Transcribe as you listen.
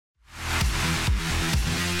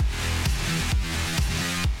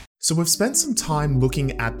So we've spent some time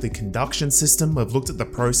looking at the conduction system. We've looked at the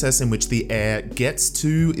process in which the air gets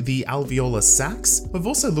to the alveolar sacs. We've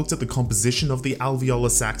also looked at the composition of the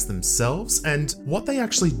alveolar sacs themselves and what they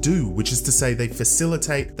actually do, which is to say they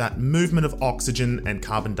facilitate that movement of oxygen and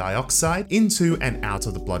carbon dioxide into and out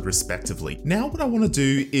of the blood respectively. Now what I want to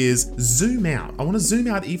do is zoom out. I want to zoom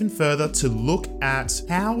out even further to look at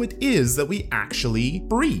how it is that we actually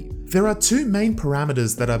breathe. There are two main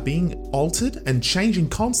parameters that are being altered and changing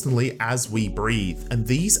constantly as we breathe, and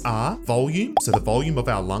these are volume, so the volume of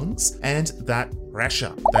our lungs, and that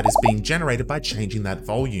pressure that is being generated by changing that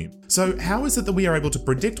volume. So how is it that we are able to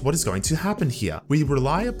predict what is going to happen here? We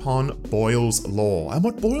rely upon Boyle's law, and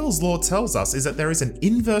what Boyle's law tells us is that there is an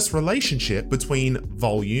inverse relationship between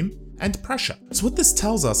volume and pressure. So what this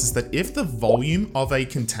tells us is that if the volume of a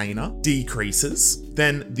container decreases,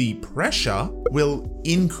 then the pressure will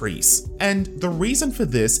increase. And the reason for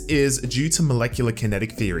this is due to molecular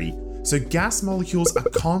kinetic theory. So gas molecules are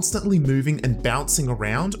constantly moving and bouncing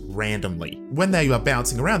around randomly. When they are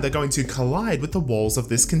bouncing around, they're going to collide with the walls of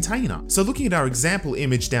this container. So looking at our example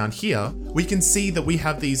image down here, we can see that we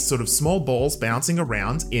have these sort of small balls bouncing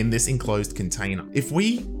around in this enclosed container. If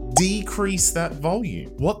we decrease that volume,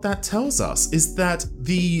 what that tells us is that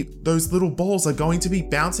those little balls are going to be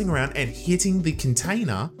bouncing around and hitting the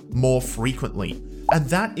container more frequently. And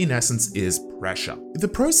that, in essence, is pressure. The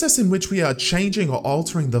process in which we are changing or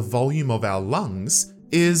altering the volume of our lungs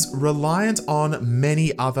is reliant on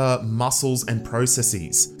many other muscles and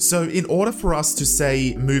processes. So in order for us to,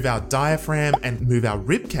 say, move our diaphragm and move our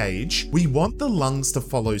rib cage, we want the lungs to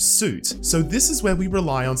follow suit. So this is where we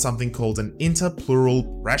rely on something called an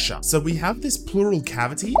interpleural pressure. So we have this pleural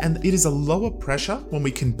cavity and it is a lower pressure when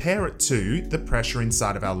we compare it to the pressure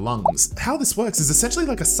inside of our lungs. How this works is essentially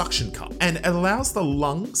like a suction cup, and it allows the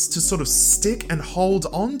lungs to sort of stick and hold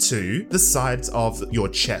onto the sides of your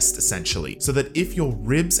chest, essentially, so that if your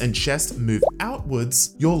ribs and chest move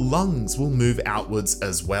outwards, your lungs will move outwards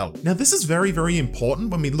as well. Now, this is very, very important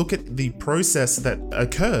when we look at the process that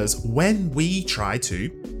occurs when we try to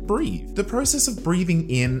breathe. The process of breathing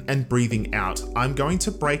in and breathing out, I'm going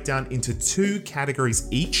to break down into two categories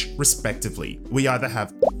each, respectively. We either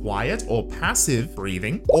have quiet or passive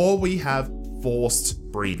breathing, or we have forced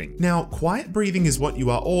breathing. Now, quiet breathing is what you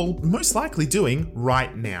are all most likely doing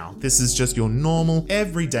right now. This is just your normal,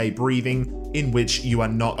 everyday breathing in which you are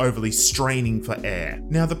not overly straining for air.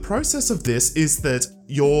 Now, the process of this is that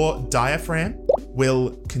your diaphragm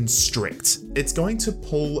will constrict. It's going to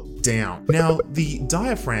pull down. Now, the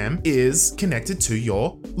diaphragm is connected to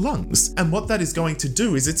your lungs. And what that is going to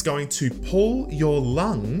do is it's going to pull your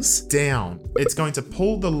lungs down. It's going to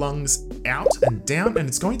pull the lungs out and down, and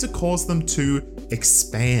it's going to cause them to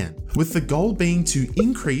expand, with the goal being to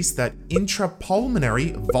increase that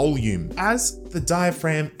intrapulmonary volume. As the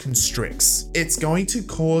diaphragm constricts, it's going to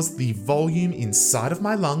cause the volume inside of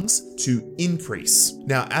my lungs to increase.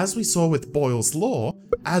 Now, as we saw with Boyle's law,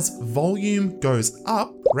 as volume goes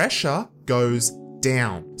up, pressure goes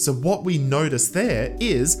down. So what we notice there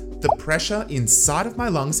is the pressure inside of my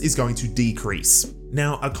lungs is going to decrease.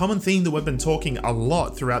 Now, a common theme that we've been talking a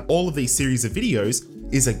lot throughout all of these series of videos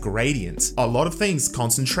is a gradient. A lot of things,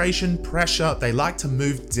 concentration, pressure, they like to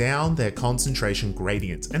move down their concentration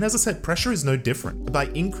gradient. And as I said, pressure is no different. By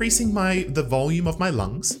increasing the volume of my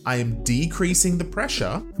lungs, I am decreasing the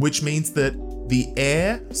pressure, which means that the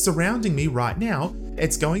air surrounding me right now,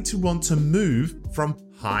 it's going to want to move from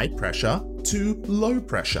high pressure to low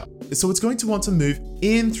pressure. So it's going to want to move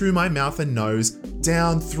in through my mouth and nose,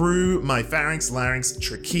 down through my pharynx, larynx,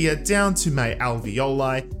 trachea, down to my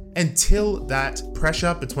alveoli, until that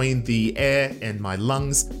pressure between the air and my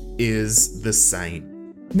lungs is the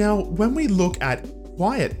same. Now, when we look at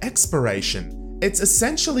quiet expiration, it's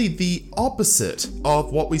essentially the opposite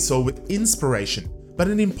of what we saw with inspiration. But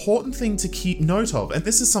an important thing to keep note of, and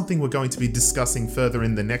this is something we're going to be discussing further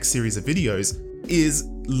in the next series of videos, is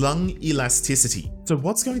lung elasticity. So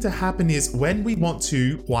what's going to happen is when we want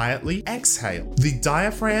to quietly exhale, the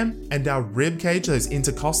diaphragm and our rib cage, those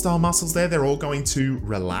intercostal muscles there, they're all going to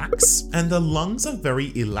relax, and the lungs are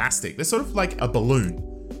very elastic. They're sort of like a balloon.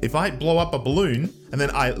 If I blow up a balloon and then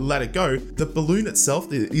I let it go, the balloon itself,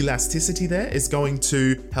 the elasticity there is going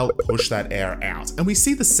to help push that air out. And we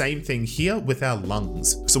see the same thing here with our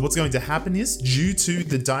lungs. So what's going to happen is, due to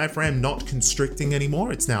the diaphragm not constricting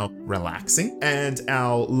anymore, it's now relaxing, and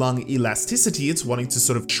our lung elasticity, it's wanting to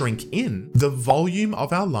sort of shrink in, the volume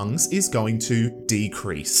of our lungs is going to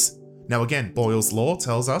decrease. Now again, Boyle's law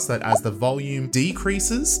tells us that as the volume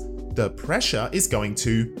decreases, the pressure is going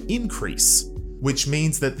to increase. which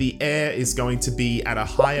means that the air is going to be at a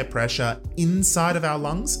higher pressure inside of our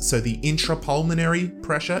lungs. So the intrapulmonary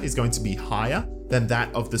pressure is going to be higher than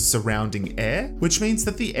that of the surrounding air, which means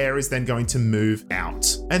that the air is then going to move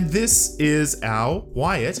out. And this is our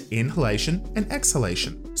quiet inhalation and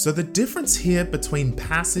exhalation. So the difference here between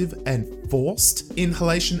passive and forced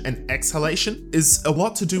inhalation and exhalation is a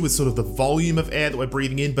lot to do with sort of the volume of air that we're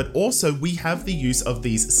breathing in, but also we have the use of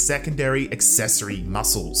these secondary accessory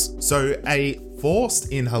muscles. So a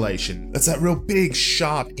forced inhalation, that's that real big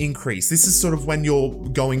sharp increase. This is sort of when you're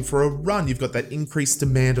going for a run, you've got that increased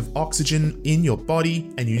demand of oxygen in your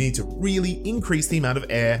body and you need to really increase the amount of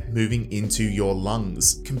air moving into your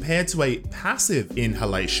lungs. Compared to a passive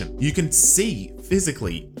inhalation, you can see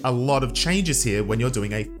physically a lot of changes here when you're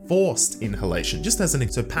doing a forced inhalation. Just as an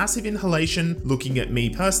example, so passive inhalation, looking at me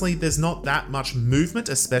personally, there's not that much movement,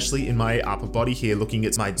 especially in my upper body here, looking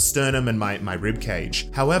at my sternum and my rib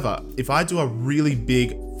cage. However, if I do a really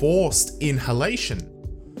big forced inhalation,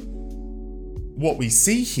 what we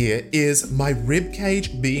see here is my rib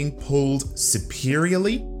cage being pulled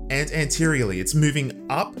superiorly and anteriorly. It's moving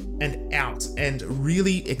up and out and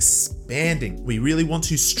really expanding. We really want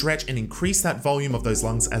to stretch and increase that volume of those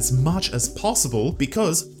lungs as much as possible,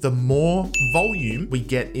 because the more volume we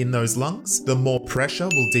get in those lungs, the more pressure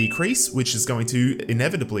will decrease, which is going to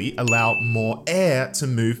inevitably allow more air to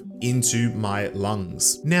move into my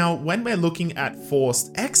lungs. Now, when we're looking at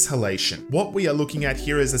forced exhalation, what we are looking at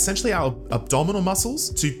here is essentially our abdominal muscles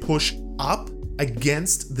to push up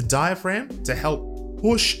against the diaphragm to help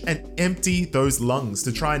push and empty those lungs,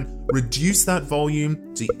 to try and reduce that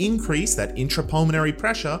volume, to increase that intrapulmonary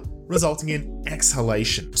pressure, resulting in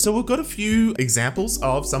exhalation. So we've got a few examples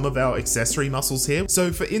of some of our accessory muscles here.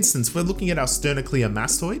 So for instance, we're looking at our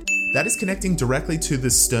sternocleidomastoid. That is connecting directly to the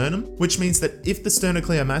sternum, which means that if the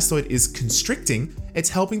sternocleidomastoid is constricting, it's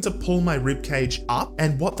helping to pull my ribcage up.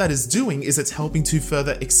 And what that is doing is it's helping to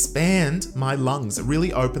further expand my lungs,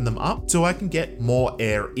 really open them up so I can get more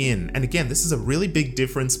air in. And again, this is a really big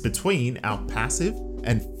difference between our passive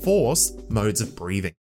and forced modes of breathing.